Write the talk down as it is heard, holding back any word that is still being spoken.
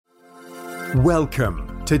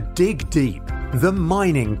Welcome to Dig Deep, the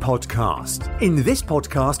mining podcast. In this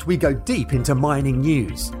podcast, we go deep into mining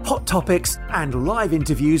news, hot topics, and live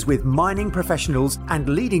interviews with mining professionals and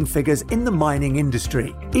leading figures in the mining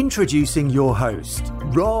industry. Introducing your host,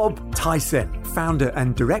 Rob Tyson, founder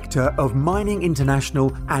and director of Mining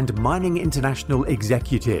International and Mining International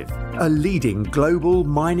Executive, a leading global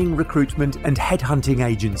mining recruitment and headhunting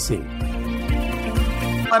agency.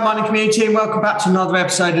 Hi, mining community, and welcome back to another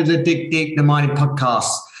episode of the Dig Deep, the mining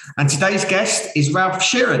podcast. And today's guest is Ralph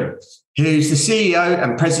Sheeran, who's the CEO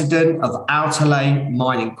and president of Altalay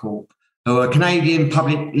Mining Corp, who are a Canadian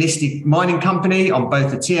public listed mining company on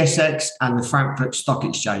both the TSX and the Frankfurt Stock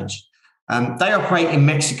Exchange. They operate in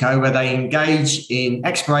Mexico, where they engage in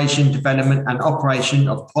exploration, development, and operation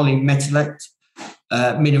of polymetallic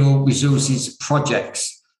mineral resources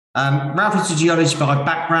projects. Ralph is a geologist by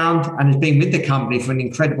background and has been with the company for an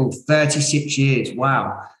incredible 36 years.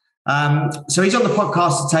 Wow. So he's on the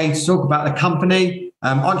podcast today to talk about the company,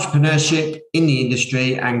 entrepreneurship in the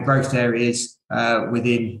industry and growth areas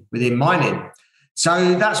within mining.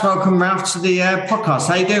 So that's welcome, Ralph, to the podcast.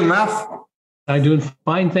 How you doing, Ralph? I'm doing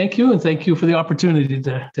fine, thank you. And thank you for the opportunity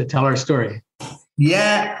to tell our story.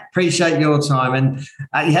 Yeah, appreciate your time. And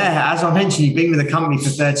as I mentioned, you've been with the company for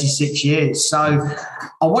 36 years. So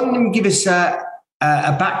I wanted to give us a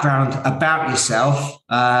background about yourself.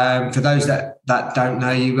 For those that don't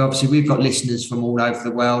know you, obviously we've got listeners from all over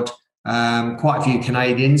the world, quite a few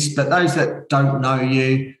Canadians, but those that don't know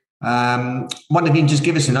you, wonder if you can just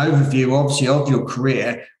give us an overview, obviously, of your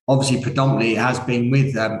career. Obviously, predominantly it has been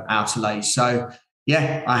with Altalay. So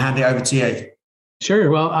yeah, I hand it over to you.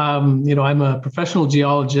 Sure. Well, I'm a professional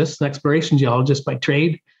geologist, an exploration geologist by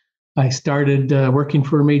trade. I started working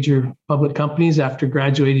for major public companies after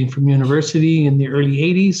graduating from university in the early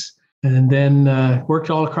 80s, and then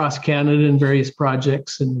worked all across Canada in various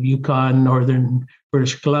projects in Yukon, northern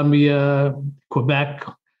British Columbia, Quebec,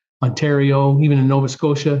 Ontario, even in Nova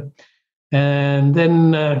Scotia. And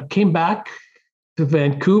then came back to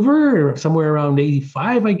Vancouver somewhere around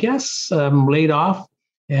 85, I guess, laid off,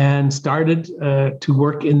 and started to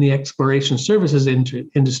work in the exploration services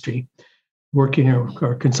industry, working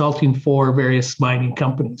or consulting for various mining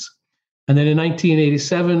companies. And then in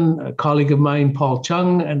 1987, a colleague of mine, Paul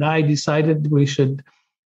Chung, and I decided we should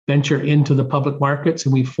venture into the public markets,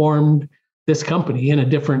 and we formed this company in a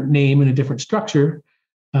different name and a different structure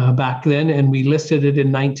back then, and we listed it in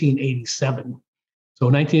 1987. So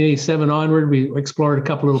 1987 onward, we explored a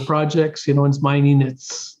couple of projects. In mining,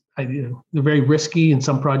 they're very risky, and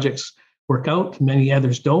some projects work out, many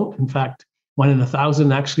others don't. In fact, 1 in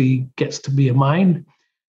 1,000 actually gets to be a mine.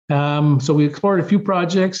 So we explored a few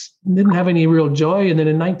projects, didn't have any real joy. And then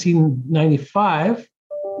in 1995,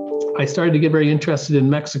 I started to get very interested in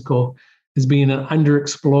Mexico as being an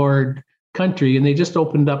underexplored country. And they just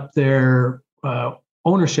opened up their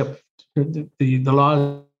ownership, the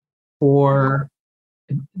law for,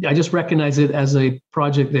 I just recognized it as a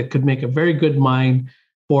project that could make a very good mine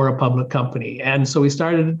for a public company. And so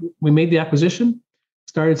we made the acquisition,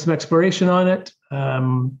 started some exploration on it.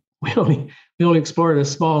 We only explored a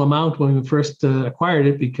small amount when we first acquired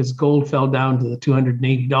it, because gold fell down to the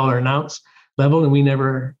 $280 an ounce level, and we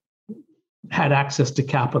never had access to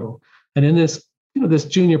capital. And in this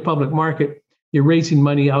junior public market, you're raising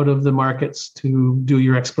money out of the markets to do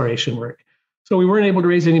your exploration work. So we weren't able to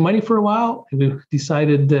raise any money for a while, and we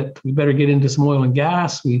decided that we better get into some oil and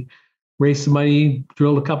gas. We raised some money,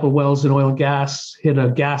 drilled a couple of wells in oil and gas, hit a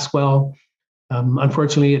gas well.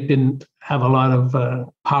 Unfortunately, it didn't have a lot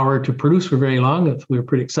of power to produce for very long. We were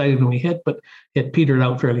pretty excited when we hit, but it petered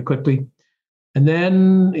out fairly quickly. And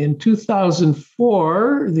then in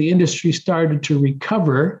 2004, the industry started to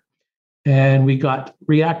recover, and we got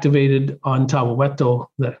reactivated on Tabahueto,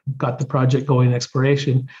 that got the project going in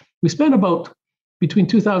exploration. We spent between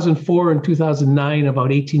 2004 and 2009,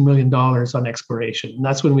 about $18 million on exploration. And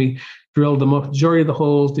that's when we drilled the majority of the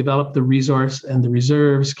holes, developed the resource, and the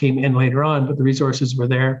reserves came in later on, but the resources were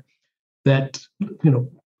there that,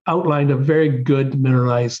 outlined a very good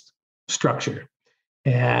mineralized structure.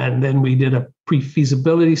 And then we did a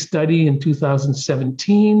pre-feasibility study in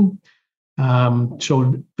 2017,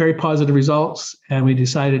 showed very positive results, and we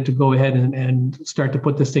decided to go ahead and start to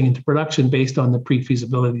put this thing into production based on the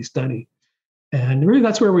pre-feasibility study. And really,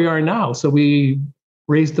 that's where we are now. So we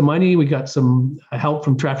raised the money. We got some help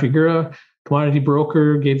from Trafigura, commodity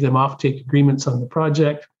broker, gave them offtake agreements on the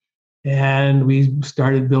project. And we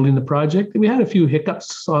started building the project. We had a few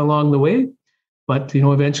hiccups along the way, but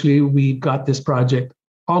eventually we got this project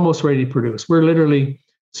almost ready to produce. We're literally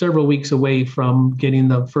several weeks away from getting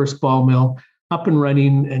the first ball mill up and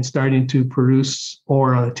running and starting to produce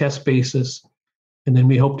ore on a test basis. And then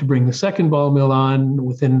we hope to bring the second ball mill on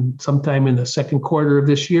within sometime in the second quarter of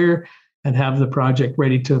this year and have the project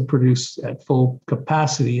ready to produce at full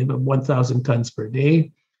capacity of 1,000 tons per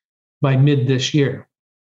day by mid this year.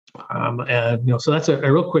 So that's a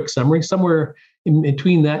real quick summary. Somewhere in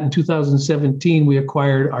between that, in 2017, we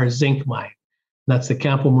acquired our zinc mine. That's the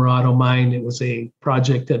Campo Morado mine. It was a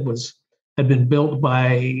project that had been built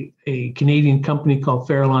by a Canadian company called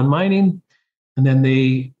Farallon Mining, and then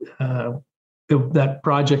that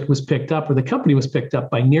project was picked up, or the company was picked up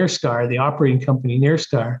by Nyrstar, the operating company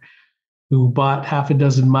Nyrstar, who bought half a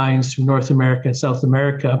dozen mines through North America and South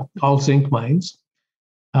America, all zinc mines.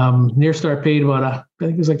 Nyrstar paid about, I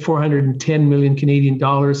think it was like 410 million Canadian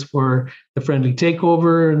dollars for the friendly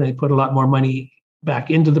takeover, and they put a lot more money back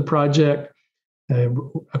into the project,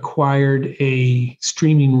 acquired a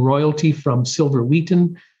streaming royalty from Silver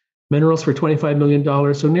Wheaton Minerals for $25 million.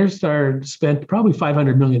 So Nyrstar spent probably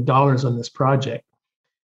 $500 million on this project.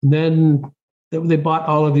 And then they bought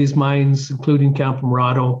all of these mines, including Campo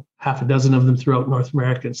Morado, half a dozen of them throughout North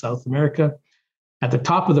America and South America, at the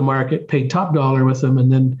top of the market, paid top dollar with them.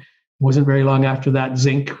 And then it wasn't very long after that,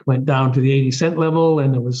 zinc went down to the 80-cent level,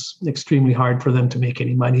 and it was extremely hard for them to make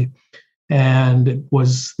any money. And it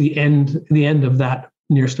was the end of that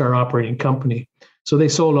Nyrstar operating company. So they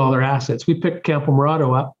sold all their assets. We picked Campo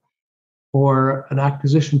Morado up for an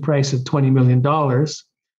acquisition price of $20 million.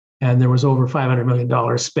 And there was over $500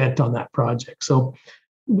 million spent on that project. So,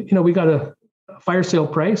 we got a fire sale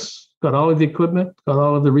price, got all of the equipment, got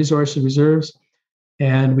all of the resources reserves,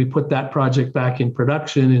 and we put that project back in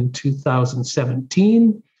production in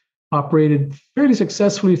 2017, operated fairly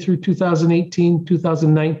successfully through 2018,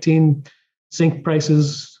 2019. Zinc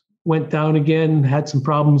prices went down again, had some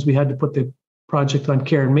problems. We had to put the project on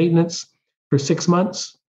care and maintenance for 6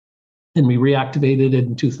 months, and we reactivated it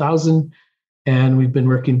in 2000. And we've been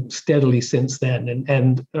working steadily since then,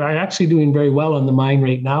 and are actually doing very well on the mine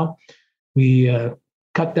right now. We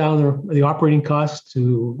cut down the operating costs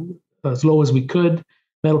to as low as we could.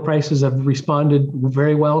 Metal prices have responded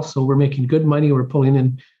very well, so we're making good money. We're pulling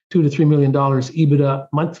in $2 to $3 million EBITDA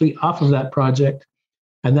monthly off of that project,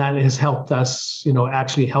 and that has helped us,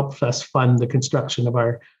 actually helped us fund the construction of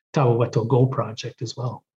our Tawa Hueto Gold project as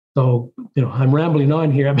well. So, I'm rambling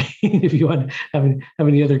on here. I mean, if you want to have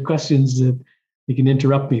any other questions, you can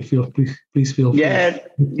interrupt me. Please feel free.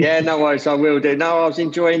 Yeah, no worries. I will do. No, I was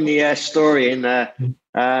enjoying the story and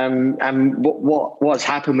what's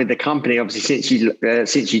happened with the company, obviously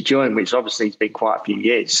since you joined, which obviously has been quite a few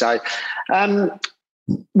years. So,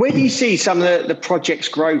 where do you see some of the project's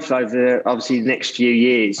growth over obviously the next few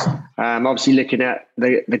years? Obviously looking at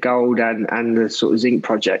the gold and the sort of zinc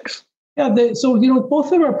projects. Yeah,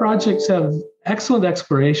 both of our projects have excellent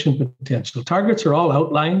exploration potential. Targets are all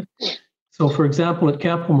outlined. So, for example, at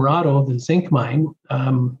Campo Morado, the zinc mine,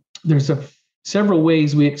 there's several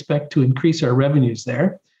ways we expect to increase our revenues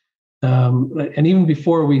there. And even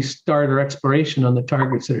before we start our exploration on the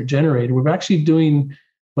targets that are generated, we're actually doing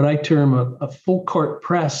what I term a full court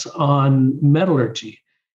press on metallurgy.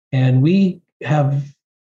 And there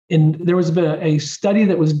was a study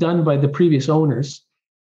that was done by the previous owners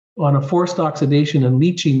on a forced oxidation and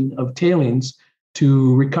leaching of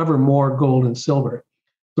to recover more gold and silver.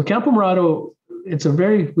 So Campo Morado,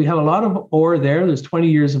 we have a lot of ore there. There's 20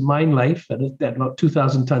 years of mine life at about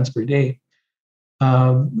 2,000 tons per day.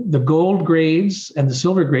 The gold grades and the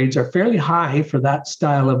silver grades are fairly high for that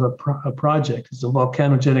style of a project. It's a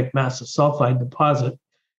volcanogenic massive sulfide deposit.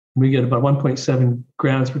 We get about 1.7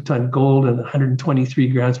 grams per ton gold and 123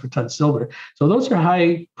 grams per ton silver. So those are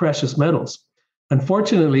high precious metals.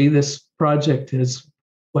 Unfortunately, this project is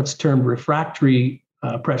what's termed refractory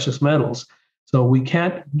precious metals. So we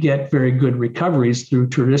can't get very good recoveries through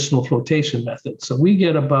traditional flotation methods. So we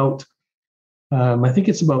get about, I think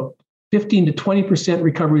it's about 15 to 20%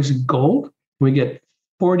 recoveries in gold. We get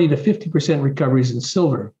 40 to 50% recoveries in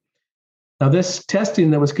silver. Now, this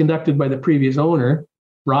testing that was conducted by the previous owner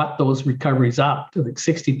brought those recoveries up to like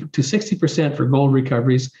 60% for gold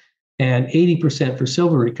recoveries and 80% for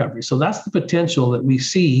silver recovery. So that's the potential that we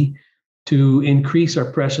see to increase our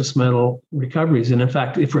precious metal recoveries. And in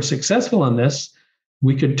fact, if we're successful on this,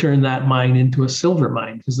 we could turn that mine into a silver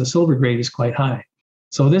mine because the silver grade is quite high.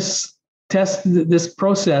 So this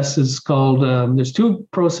process is called, there's two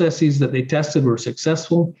processes that they tested were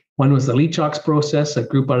successful. One was the Leachox process. A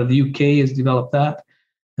group out of the UK has developed that.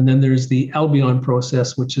 And then there's the Albion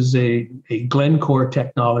process, which is a Glencore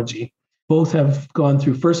technology. Both have gone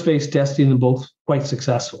through first phase testing and both quite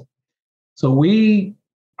successful. So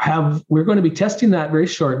we're going to be testing that very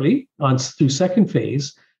shortly through second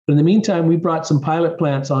phase. But in the meantime, we brought some pilot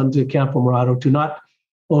plants onto Campo Morado to not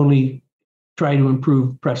only try to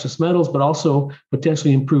improve precious metals, but also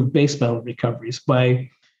potentially improve base metal recoveries by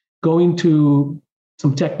going to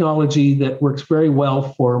some technology that works very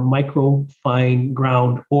well for micro fine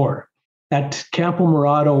ground ore. At Campo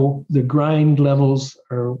Morado, the grind levels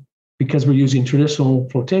are, because we're using traditional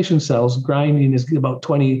flotation cells, grinding is about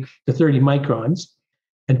 20 to 30 microns.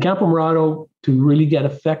 And Campo Morado, to really get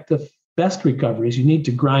effective best recoveries, you need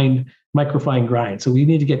to grind microfine grind. So we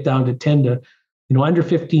need to get down to 10 to, under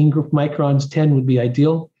 15 microns, 10 would be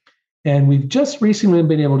ideal. And we've just recently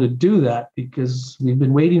been able to do that because we've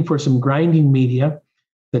been waiting for some grinding media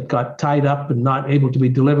that got tied up and not able to be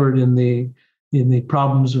delivered in the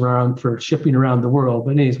problems around for shipping around the world.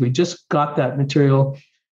 But anyways, we just got that material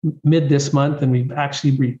mid this month, and we've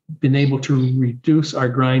actually been able to reduce our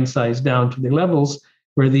grind size down to the levels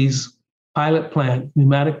where these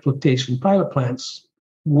pneumatic flotation pilot plants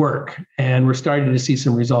work. And we're starting to see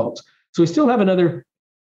some results. So we still have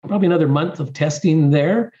probably another month of testing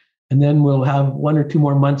there. And then we'll have 1 or 2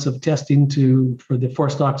 more months of testing for the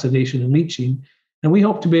forced oxidation and leaching. And we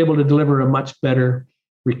hope to be able to deliver a much better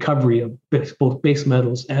recovery of both base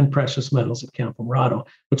metals and precious metals at Campo Morado,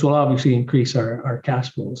 which will obviously increase our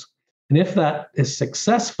cash flows. And if that is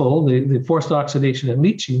successful, the forced oxidation and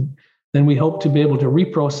leaching, then we hope to be able to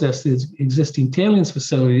reprocess the existing tailings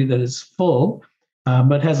facility that is full,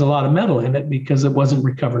 but has a lot of metal in it because it wasn't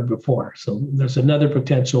recovered before. So there's another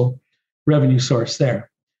potential revenue source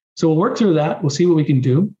there. So we'll work through that. We'll see what we can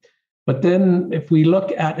do. But then if we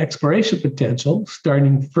look at exploration potential,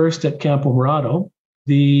 starting first at Campo Morado,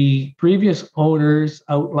 the previous owners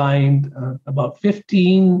outlined about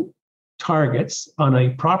 15 targets on a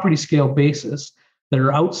property scale basis that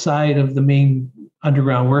are outside of the main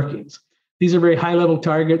underground workings. These are very high level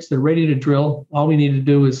targets. They're ready to drill. All we need to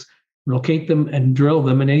do is locate them and drill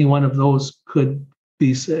them. And any one of those could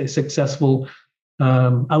be a successful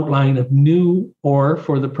outline of new ore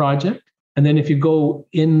for the project. And then if you go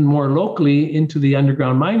in more locally into the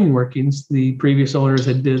underground mining workings, the previous owners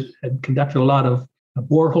had conducted a lot of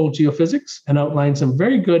borehole geophysics and outlined some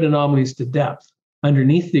very good anomalies to depth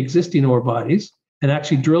underneath the existing ore bodies, and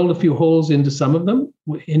actually drilled a few holes into some of them,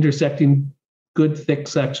 intersecting good thick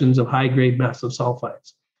sections of high-grade massive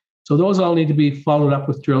sulfides. So those all need to be followed up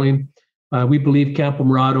with drilling. We believe Campo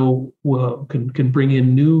Morado can bring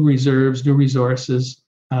in new reserves, new resources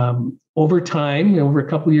over time, over a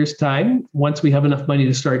couple of years' time, once we have enough money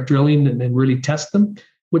to start drilling and really test them,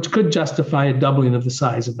 which could justify a doubling of the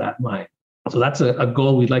size of that mine. So that's a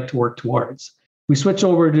goal we'd like to work towards. We switch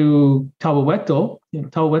over to Tabahueto.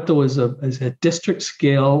 Tabahueto is a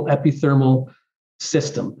district-scale epithermal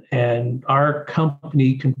system, and our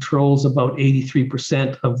company controls about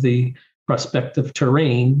 83% of the prospective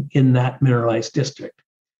terrain in that mineralized district.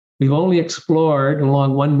 We've only explored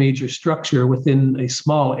along one major structure within a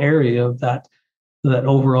small area of that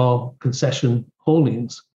overall concession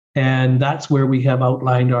holdings, and that's where we have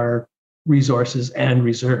outlined our resources and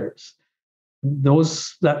reserves.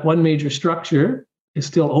 That one major structure is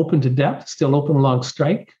still open to depth, still open along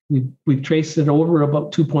strike. We've traced it over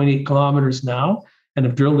about 2.8 kilometers now and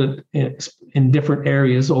have drilled it in different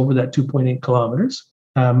areas over that 2.8 kilometers.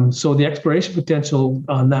 So the exploration potential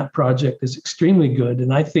on that project is extremely good.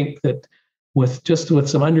 And I think that with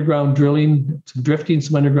some underground drilling,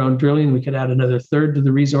 some underground drilling, we could add another third to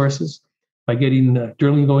the resources by getting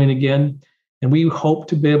drilling going again. And we hope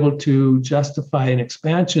to be able to justify an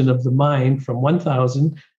expansion of the mine from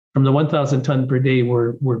the 1,000 ton per day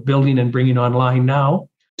we're building and bringing online now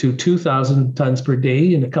to 2,000 tons per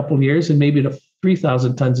day in a couple of years, and maybe to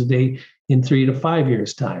 3,000 tons a day in 3 to 5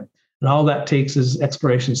 years' time. And all that takes is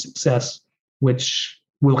exploration success, which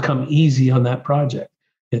will come easy on that project.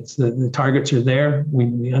 It's the targets are there.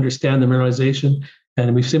 We understand the mineralization,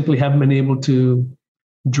 and we simply haven't been able to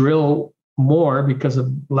drill more because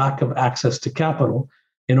of lack of access to capital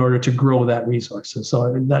in order to grow that resource. And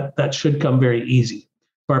so that should come very easy.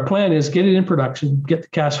 So our plan is get it in production, get the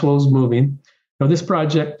cash flows moving. Now this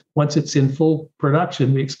project, once it's in full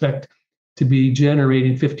production, we expect to be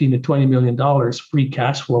generating $15 to $20 million free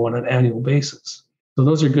cash flow on an annual basis. So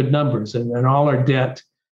those are good numbers. And all our debt,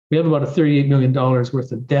 we have about $38 million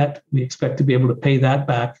worth of debt. We expect to be able to pay that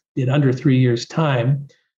back in under 3 years' time,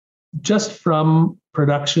 just from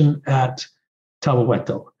production at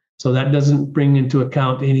Tabahueto. So that doesn't bring into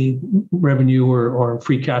account any revenue or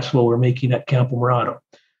free cash flow we're making at Campo Morado.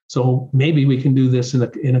 So maybe we can do this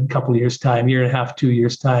in a couple of years' time, 1.5 years, 2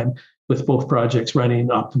 years' time, with both projects running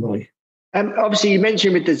optimally. Obviously, you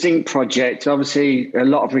mentioned with the zinc project, obviously a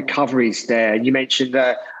lot of recoveries there. You mentioned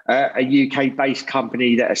a UK-based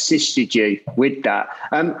company that assisted you with that.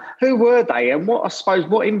 Who were they, and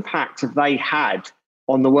what impact have they had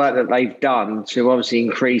on the work that they've done to obviously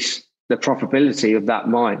increase the profitability of that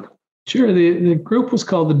mine? Sure. The group was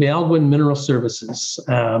called the Meldwin Mineral Services.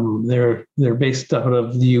 They're based out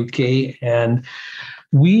of the UK, and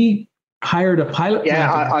we hired a pilot.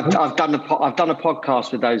 Yeah, I've done a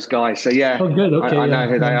podcast with those guys. So yeah, oh good, okay, I know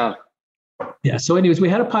who they are. Yeah. So, anyways, we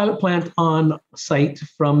had a pilot plant on site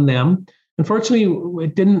from them. Unfortunately,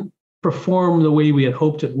 it didn't perform the way we had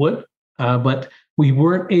hoped it would, but we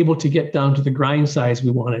weren't able to get down to the grind size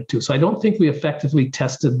we wanted to. So I don't think we effectively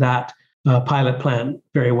tested that pilot plant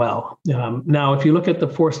very well. Now, if you look at the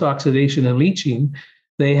forced oxidation and leaching,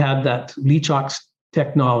 they had that Leachox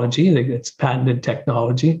technology. It's patented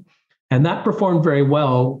technology. And that performed very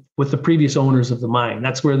well with the previous owners of the mine.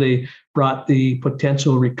 That's where they brought the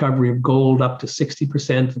potential recovery of gold up to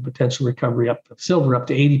 60%, the potential recovery of silver up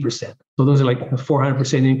to 80%. So those are like a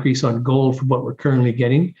 400% increase on gold from what we're currently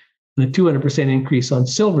getting, and a 200% increase on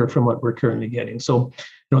silver from what we're currently getting. So,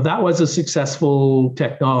 that was a successful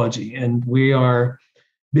technology, and we are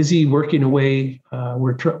busy working away.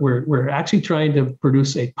 We're actually trying to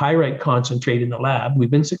produce a pyrite concentrate in the lab.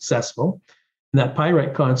 We've been successful. And that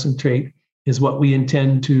pyrite concentrate is what we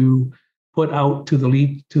intend to put out to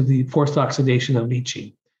the forced oxidation and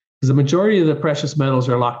leaching. Because the majority of the precious metals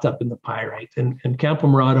are locked up in the pyrite. And Campo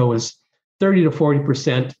Morado is 30 to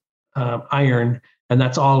 40% iron, and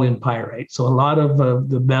that's all in pyrite. So a lot of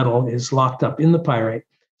the metal is locked up in the pyrite.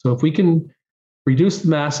 So if we can reduce the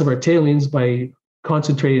mass of our tailings by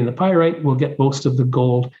concentrating the pyrite, we'll get most of the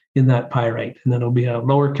gold in that pyrite. And then it'll be a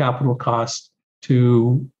lower capital cost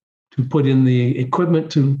to put in the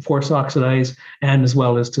equipment to force oxidize and as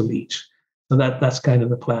well as to leach. So that's kind of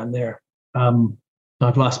the plan there.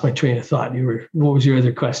 I've lost my train of thought. What was your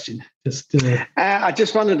other question? I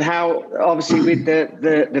just wondered how, obviously, with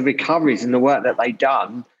the recoveries and the work that they've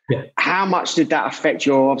done, how much did that affect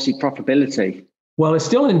your obviously profitability? Well, it's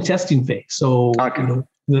still in testing phase. So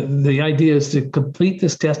the idea is to complete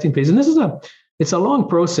this testing phase, and it's a long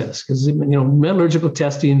process because metallurgical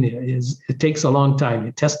testing it takes a long time.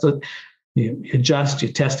 You test it, you adjust, you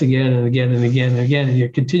test again and again and again and again, and you're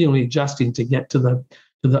continually adjusting to get to the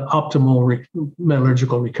optimal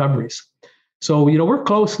metallurgical recoveries. So we're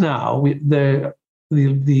close now. The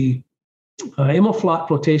Immelflot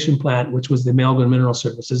flotation plant, which was the Meldwin Mineral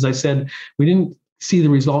Services, I said we didn't see the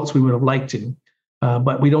results we would have liked to,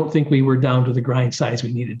 but we don't think we were down to the grind size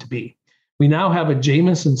we needed to be. We now have a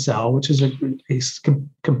Jameson cell, which is a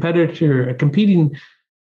competing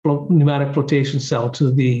pneumatic flotation cell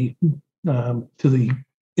to the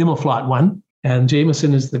Immelflot one, and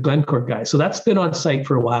Jameson is the Glencore guy. So that's been on site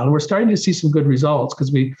for a while, and we're starting to see some good results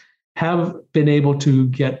because we have been able to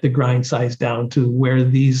get the grind size down to where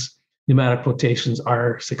these pneumatic flotations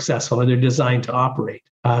are successful and they're designed to operate.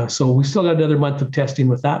 So we still got another month of testing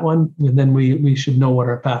with that one, and then we should know what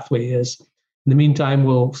our pathway is. In the meantime,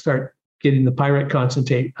 we'll start getting the pyrite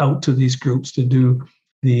concentrate out to these groups to do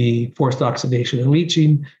the forced oxidation and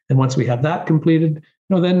leaching. And once we have that completed,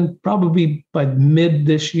 then probably by mid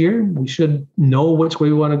this year, we should know which way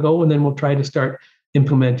we want to go. And then we'll try to start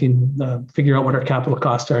implementing, figure out what our capital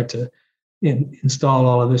costs are to install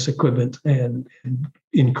all of this equipment and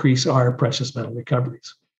increase our precious metal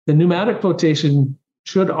recoveries. The pneumatic flotation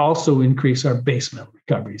should also increase our base metal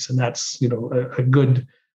recoveries. And that's, a good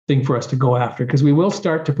thing for us to go after, because we will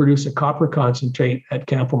start to produce a copper concentrate at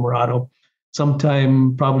Campo Morado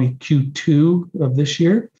sometime probably Q2 of this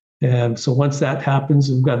year. And so once that happens,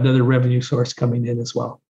 we've got another revenue source coming in as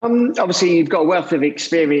well. Obviously, you've got a wealth of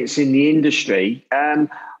experience in the industry.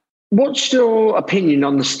 What's your opinion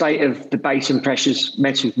on the state of the base and precious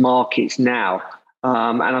metals markets now,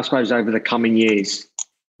 and I suppose over the coming years?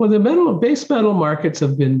 Well, the base metal markets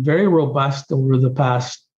have been very robust over the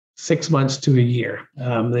past 6 months to a year.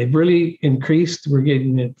 They've really increased. We're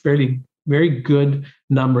getting very good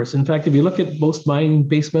numbers. In fact, if you look at most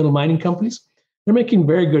base metal mining companies, they're making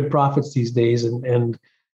very good profits these days. And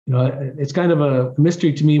it's kind of a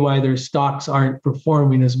mystery to me why their stocks aren't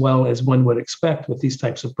performing as well as one would expect with these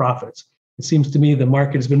types of profits. It seems to me the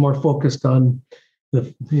market has been more focused on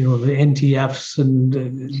the NTFs and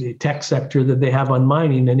the tech sector that they have on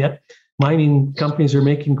mining, and yet mining companies are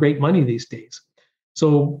making great money these days.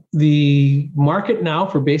 So the market now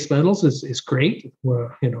for base metals is great.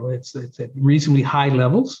 It's at reasonably high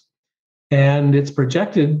levels, and it's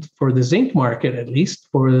projected for the zinc market, at least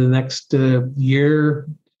for the next year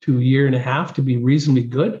to year and a half, to be reasonably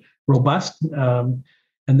good, robust.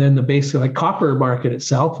 And then the basic like copper market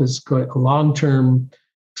itself is a long-term,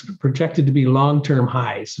 projected to be long-term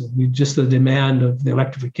highs. Just the demand of the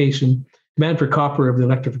electrification, demand for copper of the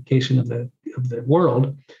electrification of the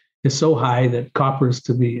world is so high that copper is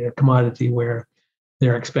to be a commodity where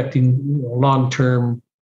they're expecting long-term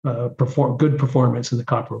good performance in the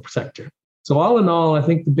copper sector. So all in all, I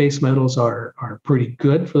think the base metals are pretty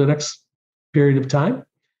good for the next period of time.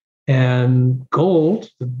 And gold,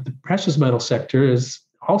 the precious metal sector, has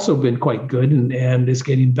also been quite good and is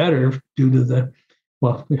getting better due to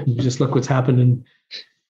just look what's happened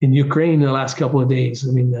in Ukraine in the last couple of days.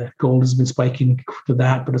 I mean, the gold has been spiking to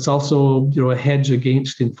that, but it's also, a hedge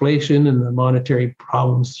against inflation and the monetary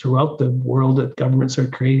problems throughout the world that governments are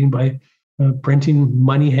creating by printing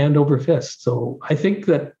money hand over fist. So I think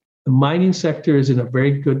that the mining sector is in a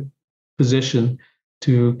very good position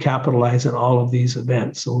to capitalize on all of these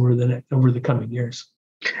events over the coming years.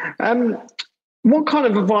 What kind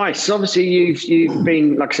of advice? Obviously, you've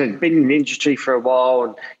been, like I said, been in the industry for a while,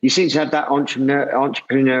 and you seem to have that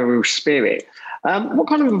entrepreneurial spirit. What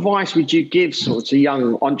kind of advice would you give to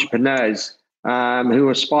young entrepreneurs who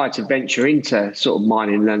aspire to venture into sort of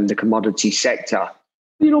mining and the commodity sector?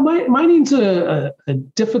 Mining's a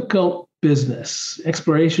difficult business.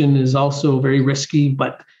 Exploration is also very risky,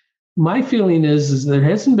 but my feeling is there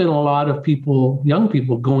hasn't been a lot of young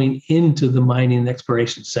people going into the mining and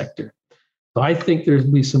exploration sector. So I think there's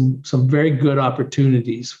be some very good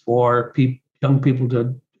opportunities for young people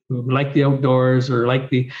who like the outdoors or like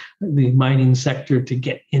the mining sector to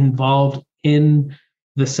get involved in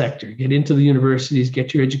the sector, get into the universities,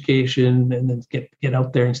 get your education, and then get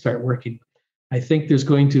out there and start working. I think there's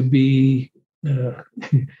going to be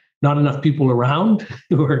not enough people around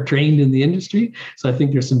who are trained in the industry. So I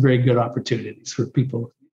think there's some very good opportunities for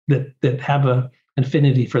people that have an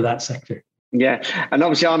affinity for that sector. Yeah, and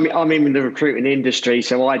obviously I'm in the recruiting industry,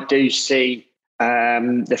 so I do see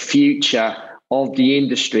the future of the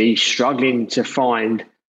industry struggling to find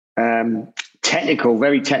very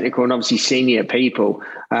technical and obviously senior people.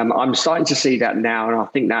 I'm starting to see that now, and I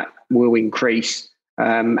think that will increase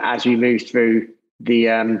as we move through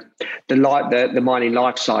the mining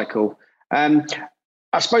life cycle.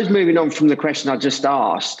 I suppose moving on from the question I just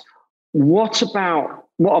asked, what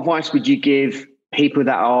advice would you give people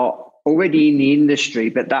that are already in the industry,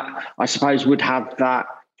 but that I suppose would have that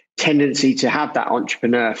tendency to have that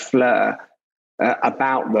entrepreneur flair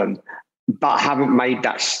about them, but haven't made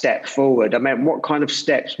that step forward? I mean, what kind of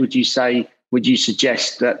steps would you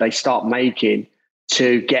suggest that they start making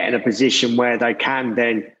to get in a position where they can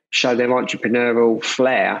then show their entrepreneurial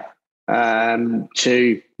flair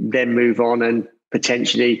to then move on and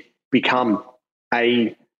potentially become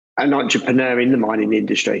an entrepreneur in the mining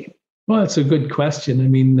industry? Well, that's a good question. I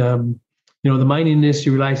mean, the mining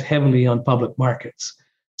industry relies heavily on public markets.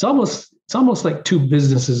 It's almost like two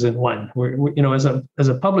businesses in one. We're as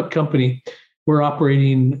a public company, we're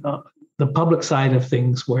operating the public side of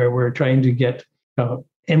things, where we're trying to get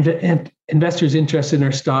investors interested in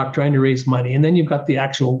our stock, trying to raise money, and then you've got the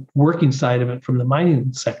actual working side of it from the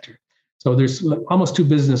mining sector. So there's almost two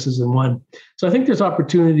businesses in one. So I think there's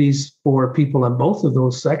opportunities for people on both of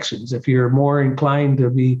those sections. If you're more inclined to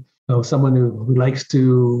be someone who likes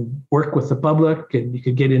to work with the public, and you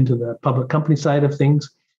could get into the public company side of things.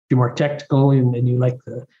 If you're more technical and you like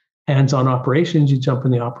the hands-on operations, you jump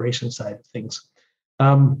in the operations side of things.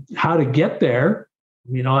 How to get there?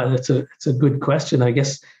 It's a good question. I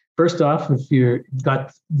guess first off, if you've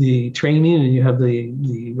got the training and you have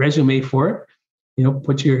the resume for it,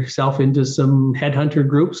 put yourself into some headhunter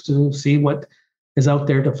groups to see what is out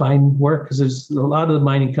there to find work, because there's a lot of the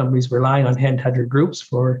mining companies rely on headhunter groups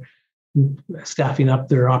for staffing up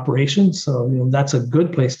their operations. So that's a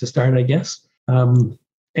good place to start, I guess.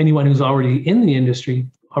 Anyone who's already in the industry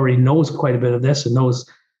already knows quite a bit of this and knows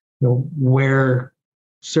where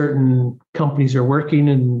certain companies are working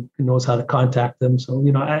and knows how to contact them. So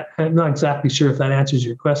I'm not exactly sure if that answers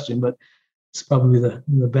your question, but it's probably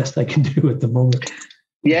the best I can do at the moment.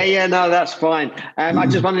 Yeah, no, that's fine. I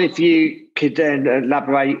just wondered if you could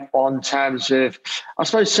elaborate on terms of, I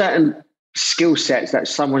suppose, certain skill sets that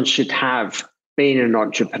someone should have being an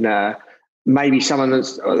entrepreneur. Maybe someone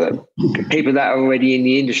that's people that are already in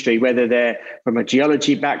the industry, whether they're from a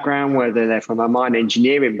geology background, whether they're from a mine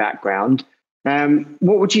engineering background.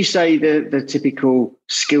 What would you say the typical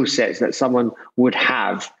skill sets that someone would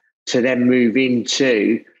have to then move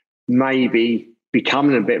into maybe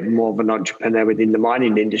becoming a bit more of an entrepreneur within the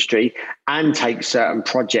mining industry and take certain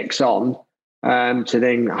projects on to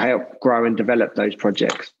then help grow and develop those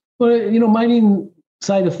projects? Well, mining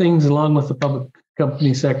side of things, along with the public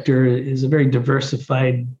company sector, is a very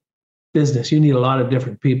diversified business, you need a lot of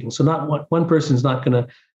different people. So not one person's not going to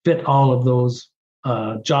fit all of those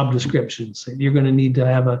job descriptions. You're going to need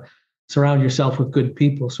to surround yourself with good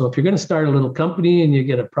people. So if you're going to start a little company and you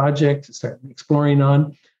get a project to start exploring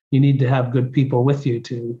on, you need to have good people with you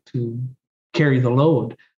to carry the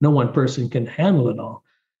load. No one person can handle it all.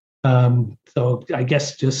 So I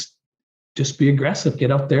guess just be aggressive,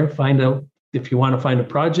 get out there, find out if you want to find a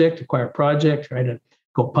project, acquire a project, try to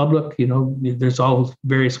go public. There's all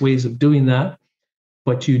various ways of doing that,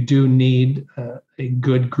 but you do need a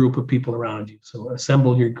good group of people around you. So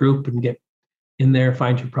assemble your group and get in there,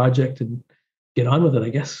 find your project and get on with it, I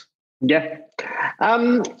guess. Yeah.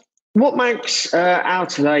 What makes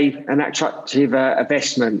Outalay an attractive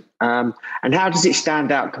investment? And how does it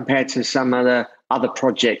stand out compared to some other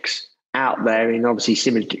projects out there in obviously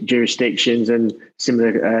similar jurisdictions and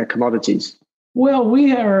similar commodities? Well,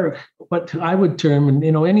 we are what I would term, and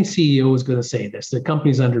any CEO is going to say this, the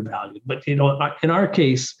company's undervalued. But in our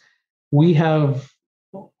case, we have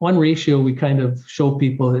one ratio we kind of show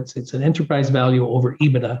people. It's an enterprise value over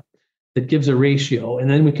EBITDA that gives a ratio, and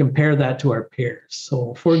then we compare that to our peers.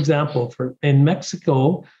 So, for example, in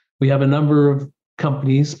Mexico, we have a number of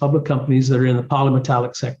companies, public companies that are in the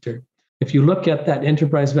polymetallic sector. If you look at that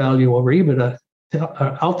enterprise value over EBITDA,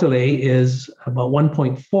 Outalay is about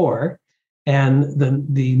 1.4. And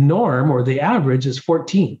the norm or the average is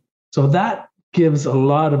 14. So that gives a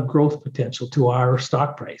lot of growth potential to our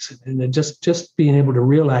stock price. And just being able to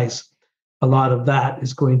realize a lot of that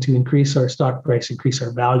is going to increase our stock price, increase our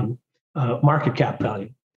value, market cap value.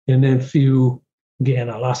 And if again,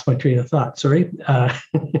 I lost my train of thought, sorry.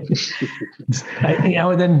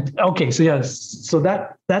 So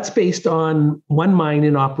that's based on one mine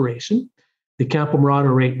in operation. The Campo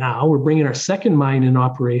Morado right now. We're bringing our second mine in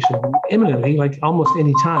operation imminently, like almost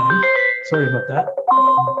any time. Sorry about that.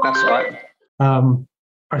 That's all right.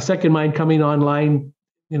 Our second mine coming online,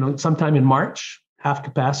 sometime in March, half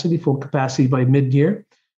capacity, full capacity by mid-year.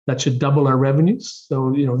 That should double our revenues.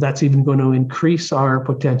 So, that's even going to increase our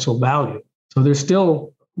potential value. So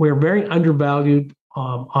we're very undervalued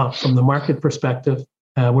from the market perspective.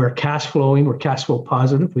 We're cash flowing, we're cash flow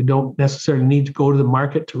positive. We don't necessarily need to go to the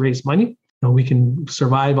market to raise money. We can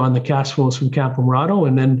survive on the cash flows from Campo Morado,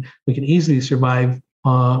 and then we can easily survive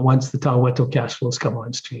once the Tahuehueto cash flows come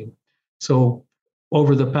on stream. So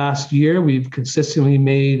over the past year, we've consistently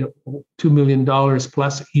made $2 million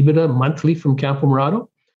plus EBITDA monthly from Campo Morado.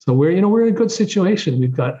 So we're in a good situation.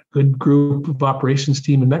 We've got a good group of operations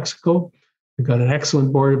team in Mexico. We've got an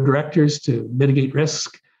excellent board of directors to mitigate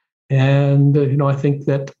risk. And, I think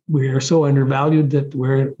that we are so undervalued that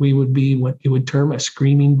we would be what you would term a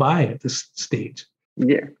screaming buy at this stage.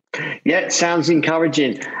 Yeah, it sounds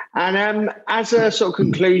encouraging. And as a sort of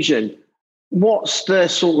conclusion, what's the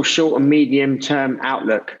sort of short and medium term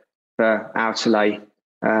outlook for Outalay?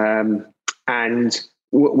 And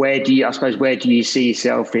where do you see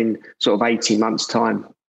yourself in sort of 18 months' time?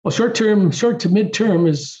 Well, short to midterm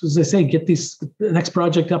is, as I say, get the next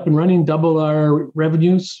project up and running, double our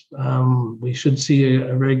revenues. We should see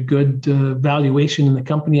a very good valuation in the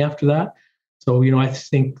company after that. So, I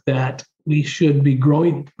think that we should be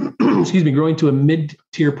growing to a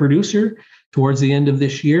mid-tier producer towards the end of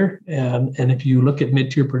this year. And if you look at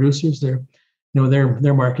mid-tier producers, their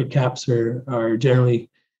market caps are generally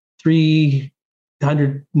 $300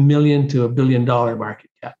 million to $1 billion market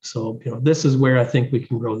cap. So, this is where I think we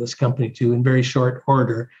can grow this company to in very short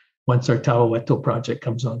order once our Tahuehueto project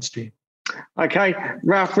comes on stream. Okay,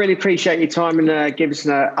 Ralph, really appreciate your time and give us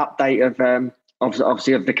an update of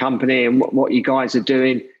obviously of the company and what you guys are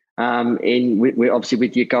doing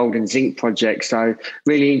with your gold and zinc project. So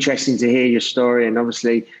really interesting to hear your story, and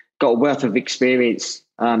obviously got a wealth of experience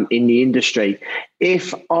in the industry.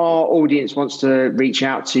 If our audience wants to reach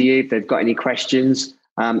out to you, if they've got any questions,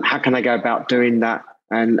 how can they go about doing that?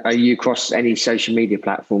 And are you across any social media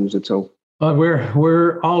platforms at all?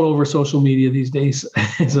 We're all over social media these days.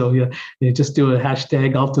 So you just do a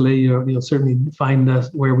hashtag Outalay. You'll certainly find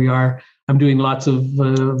us where we are. I'm doing lots of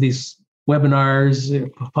these webinars,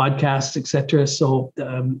 podcasts, etc. So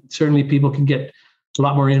certainly people can get a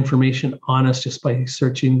lot more information on us just by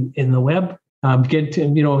searching in the web.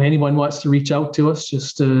 Anyone wants to reach out to us,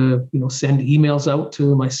 just send emails out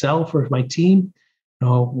to myself or my team.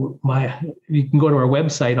 You can go to our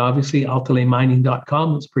website, obviously,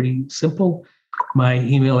 altalaymining.com. It's pretty simple. My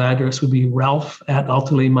email address would be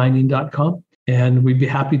ralph@altalaymining.com. And we'd be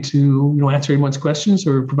happy to answer anyone's questions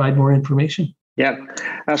or provide more information. Yeah,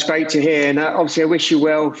 that's great to hear. And obviously, I wish you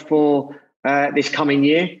well for this coming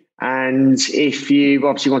year. And if you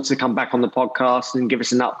obviously want to come back on the podcast and give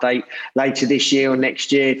us an update later this year or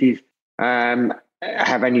next year, if you've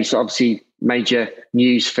have any sort of obviously major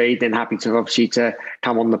news feed, then happy to obviously to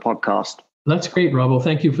come on the podcast. That's great, Rob. Well,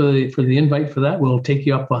 thank you for the invite for that. We'll take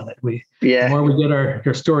you up on it. The more we get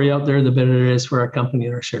our story out there, the better it is for our company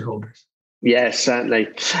and our shareholders. Yes, certainly.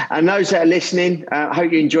 And those that are listening, I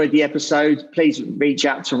hope you enjoyed the episode. Please reach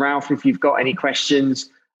out to Ralph if you've got any questions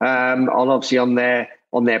on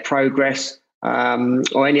their progress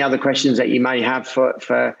or any other questions that you may have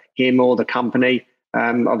for him or the company.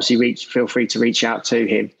 Feel free to reach out to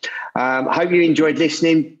him. I hope you enjoyed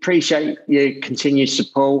listening. Appreciate your continued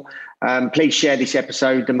support. Please share this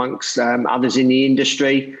episode amongst others in the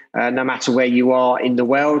industry, no matter where you are in the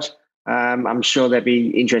world. I'm sure they'll be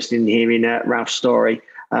interested in hearing Ralph's story,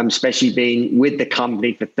 especially being with the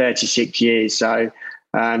company for 36 years. So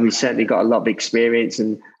he's certainly got a lot of experience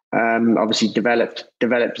and obviously developed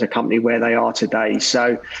the company where they are today.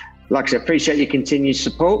 So, like I said, appreciate your continued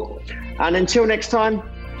support. And until next time,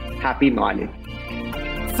 happy mining.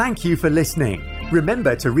 Thank you for listening.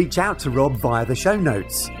 Remember to reach out to Rob via the show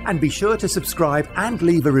notes and be sure to subscribe and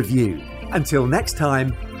leave a review. Until next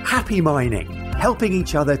time, happy mining, helping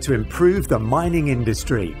each other to improve the mining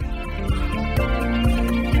industry.